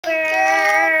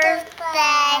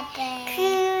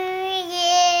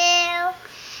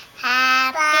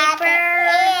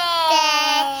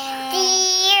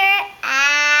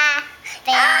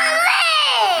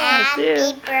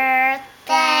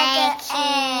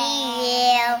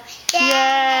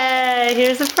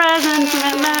Here's a present from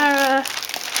Aunt Mara.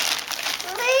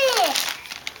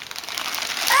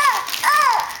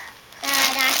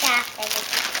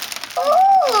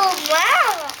 Oh,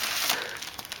 wow.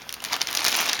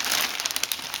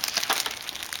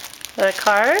 Is that a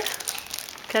card?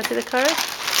 Can I see the card?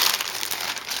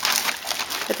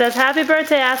 It says, "Happy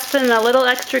birthday, Aspen, and a little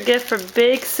extra gift for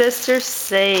big sister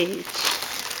Sage."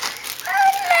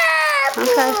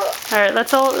 Okay. All right.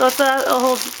 Let's all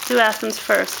do Aspen's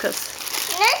first, cause.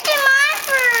 Let's do mine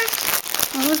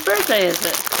first. Well, whose birthday is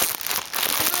it?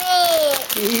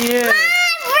 Me. Yeah. My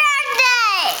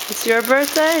birthday. It's your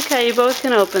birthday. Okay, you both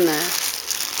can open this.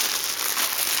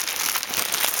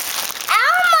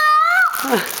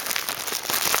 Elmo.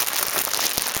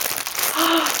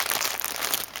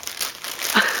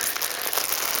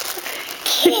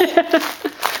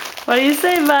 What do you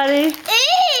say, buddy?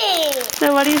 Eee.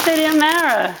 So what do you say to Aunt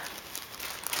Mara?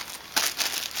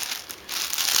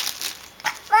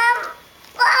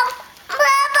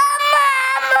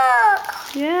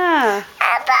 Yeah.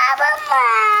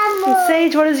 And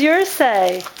Sage, what does yours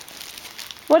say?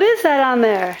 What is that on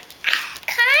there?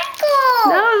 Triangle.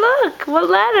 No, look. What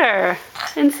letter?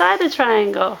 Inside the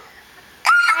triangle.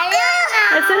 I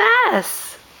It's an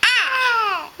S.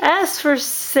 don't know. S for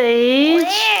Sage.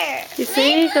 Where? You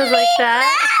see? It goes like that.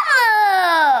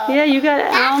 Elmo. Yeah, you got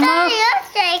Elmo. That's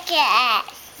how you take it.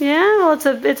 Yeah, well,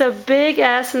 it's a big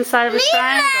S inside of a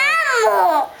triangle.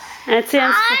 Elmo. And it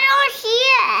stands for... I don't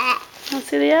hear it. Don't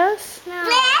see the S? No.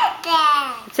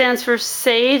 It stands for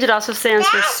Sage. It also stands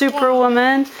for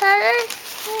Superwoman.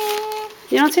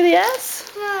 You don't see the S?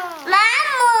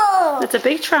 No. It's a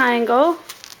big triangle.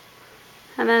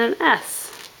 And then an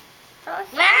S.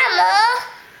 Mama.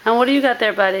 And what do you got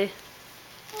there, buddy?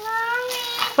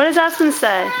 Mommy. What does Aspen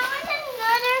say? I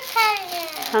want another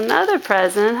present. Another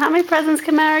present? How many presents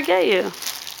can Mara get you?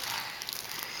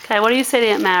 Okay, what do you say to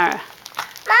Aunt Mara?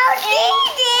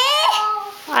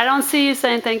 I don't see you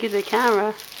saying thank you to the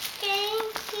camera.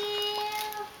 Thank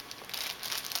you.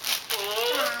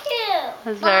 Thank you.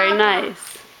 That's very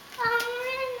nice.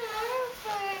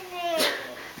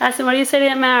 Aspen, what do you say to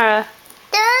Aunt Mara?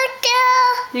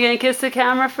 You gonna kiss the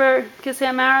camera kiss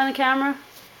Aunt Mara on the camera?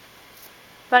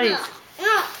 Buddies?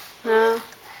 No. No?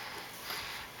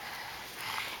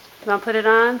 You wanna put it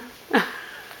on?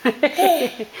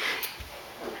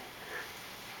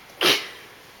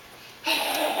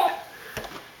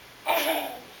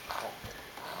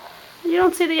 You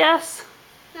don't see the S?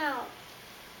 No.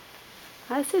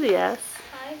 I see the S.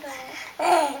 I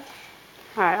don't.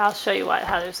 Alright, I'll show you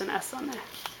how there's an S on there.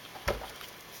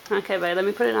 Okay, buddy, let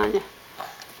me put it on you.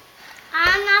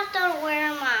 I'm not gonna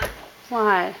wear mine.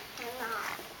 Why?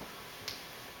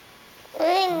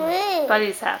 I'm not.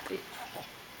 Buddy's happy.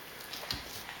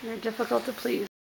 You're difficult to please.